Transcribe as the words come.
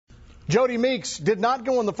Jody Meeks did not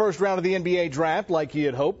go in the first round of the NBA draft like he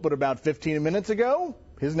had hoped, but about 15 minutes ago,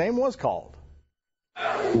 his name was called.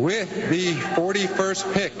 With the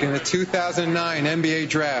 41st pick in the 2009 NBA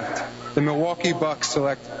draft, the Milwaukee Bucks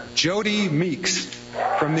select Jody Meeks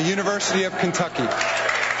from the University of Kentucky.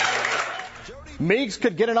 Meeks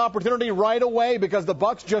could get an opportunity right away because the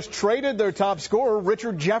Bucks just traded their top scorer,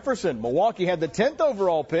 Richard Jefferson. Milwaukee had the 10th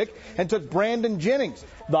overall pick and took Brandon Jennings,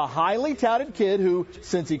 the highly touted kid who,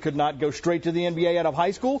 since he could not go straight to the NBA out of high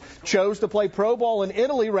school, chose to play pro ball in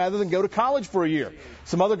Italy rather than go to college for a year.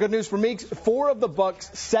 Some other good news for Meeks: 4 of the Bucks'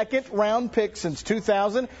 second-round picks since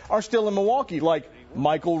 2000 are still in Milwaukee, like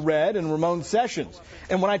Michael Redd and Ramon Sessions.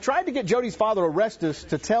 And when I tried to get Jody's father, Orestes,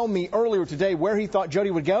 to tell me earlier today where he thought Jody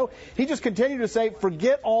would go, he just continued to say,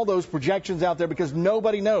 forget all those projections out there because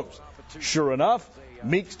nobody knows. Sure enough,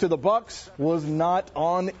 Meeks to the Bucks was not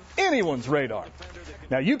on anyone's radar.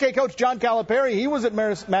 Now, UK coach John Calipari, he was at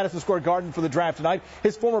Madison Square Garden for the draft tonight.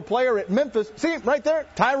 His former player at Memphis, see him right there,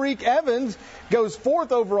 Tyreke Evans, goes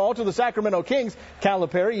 4th overall to the Sacramento Kings.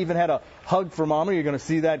 Calipari even had a hug for Mama. You're going to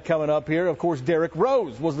see that coming up here. Of course, Derrick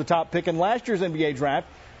Rose was the top pick in last year's NBA draft.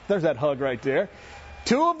 There's that hug right there.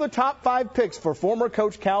 2 of the top 5 picks for former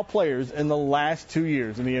Coach Cal players in the last 2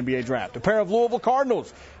 years in the NBA draft. A pair of Louisville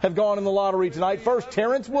Cardinals have gone in the lottery tonight. First,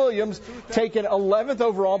 Terrence Williams, taken 11th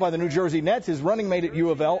overall by the New Jersey Nets. His running mate at U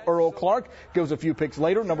of L, Earl Clark, goes a few picks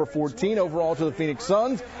later, number 14 overall to the Phoenix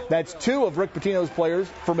Suns. That's 2 of Rick Pitino's players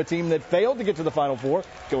from a team that failed to get to the Final Four,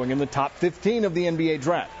 going in the top 15 of the NBA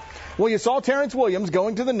draft. Well, you saw Terrence Williams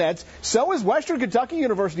going to the Nets. So is Western Kentucky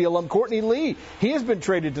University alum Courtney Lee. He has been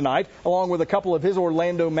traded tonight, along with a couple of his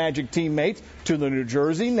Orlando Magic teammates, to the New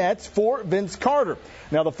Jersey Nets for Vince Carter.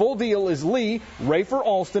 Now, the full deal is Lee, Rafer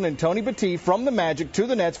Alston, and Tony Battie from the Magic to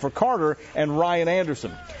the Nets for Carter and Ryan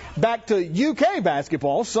Anderson. Back to UK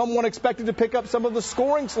basketball, someone expected to pick up some of the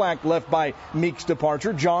scoring slack left by Meeks'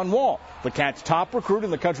 departure. John Wall, the Cats' top recruit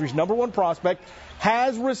and the country's #1 prospect,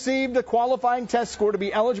 has received a qualifying test score to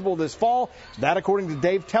be eligible this fall. That according to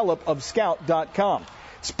Dave Tellep of Scout.com.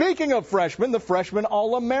 Speaking of freshmen, the Freshman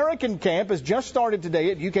All-American Camp has just started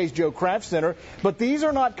today at UK's Joe Kraft Center. But these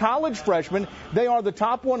are not college freshmen. They are the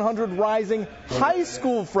top 100 rising high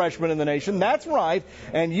school freshmen in the nation. That's right.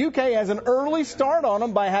 And UK has an early start on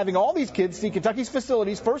them by having all these kids see Kentucky's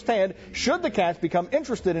facilities firsthand should the Cats become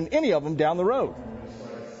interested in any of them down the road.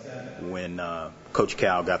 When Coach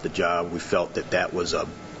Cal got the job, we felt that that was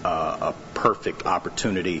a perfect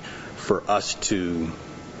opportunity for us to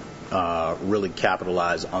really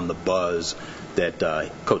capitalize on the buzz that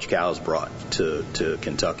Coach Cal has brought to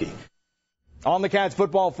Kentucky. On the Cats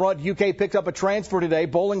football front, UK picked up a transfer today,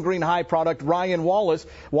 Bowling Green High product Ryan Wallace.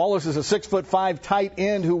 Wallace is a 6'5" tight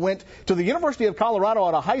end who went to the University of Colorado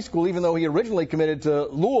out of high school, even though he originally committed to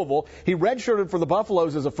Louisville. He redshirted for the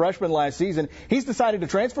Buffaloes as a freshman last season. He's decided to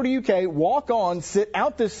transfer to UK, walk on, sit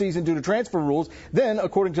out this season due to transfer rules. Then,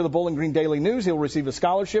 according to the Bowling Green Daily News, he'll receive a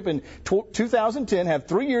scholarship in 2010, have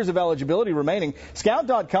 3 years of eligibility remaining.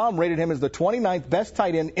 Scout.com rated him as the 29th best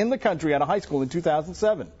tight end in the country out of high school in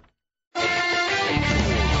 2007.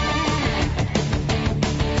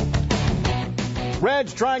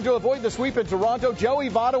 Reds trying to avoid the sweep in Toronto.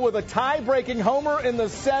 Joey Votto with a tie-breaking homer in the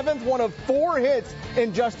 7th, one of 4 hits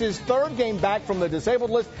in just his 3rd game back from the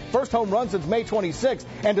disabled list. First home run since May 26th.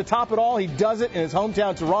 And to top it all, he does it in his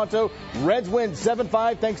hometown, Toronto. Reds win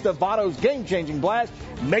 7-5 thanks to Votto's game-changing blast,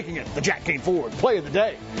 making it the Jack Kane Ford play of the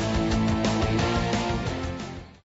day.